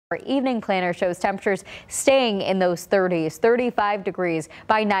Our evening planner shows temperatures staying in those 30s, 35 degrees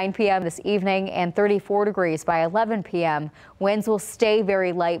by 9 p.m. this evening and 34 degrees by 11 p.m. Winds will stay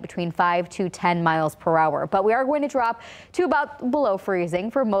very light between 5 to 10 miles per hour, but we are going to drop to about below freezing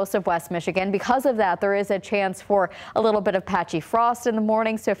for most of West Michigan. Because of that, there is a chance for a little bit of patchy frost in the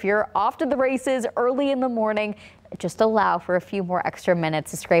morning. So if you're off to the races early in the morning, just allow for a few more extra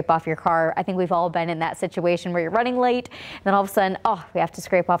minutes to scrape off your car. I think we've all been in that situation where you're running late and then all of a sudden, we have to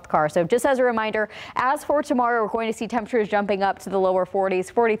scrape off the car. So just as a reminder, as for tomorrow, we're going to see temperatures jumping up to the lower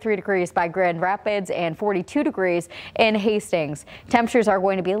 40s, 43 degrees by Grand Rapids and 42 degrees in Hastings. Temperatures are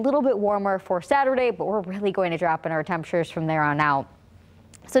going to be a little bit warmer for Saturday, but we're really going to drop in our temperatures from there on out.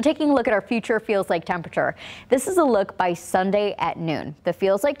 So taking a look at our future feels like temperature. This is a look by Sunday at noon. The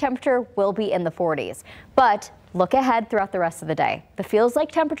feels like temperature will be in the 40s, but look ahead throughout the rest of the day. The feels like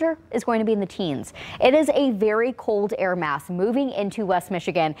temperature is going to be in the teens. It is a very cold air mass moving into West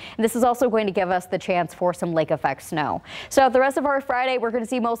Michigan. And this is also going to give us the chance for some lake effect snow. So the rest of our Friday, we're going to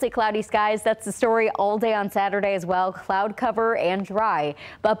see mostly cloudy skies. That's the story all day on Saturday as well. Cloud cover and dry.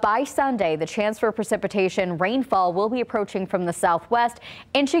 But by Sunday, the chance for precipitation, rainfall will be approaching from the southwest,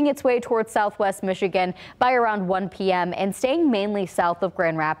 inching its way towards southwest Michigan by around 1 p.m. and staying mainly south of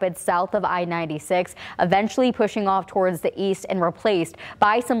Grand Rapids, south of I-96, eventually pushing off towards the east and replaced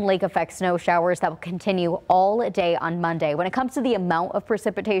by some lake effect snow showers that will continue all day on Monday. When it comes to the amount of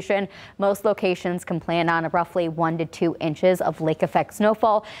precipitation, most locations can plan on roughly 1 to 2 inches of lake effect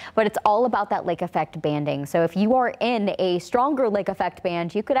snowfall, but it's all about that lake effect banding. So if you are in a stronger lake effect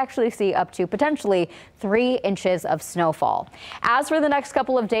band, you could actually see up to potentially 3 inches of snowfall. As for the next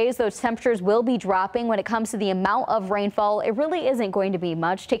couple of days, those temperatures will be dropping. When it comes to the amount of rainfall, it really isn't going to be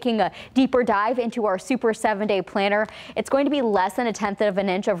much. Taking a deeper dive into our Super 7-day planner, it's going to be less than 1/10 of an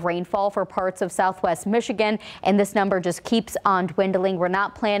inch of rainfall for parts of southwest Michigan, and this number just keeps on dwindling. We're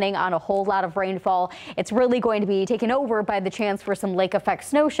not planning on a whole lot of rainfall. It's really going to be taken over by the chance for some lake effect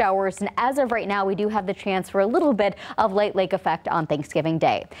snow showers, and as of right now, we do have the chance for a little bit of light lake effect on Thanksgiving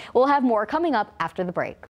Day. We'll have more coming up after the break.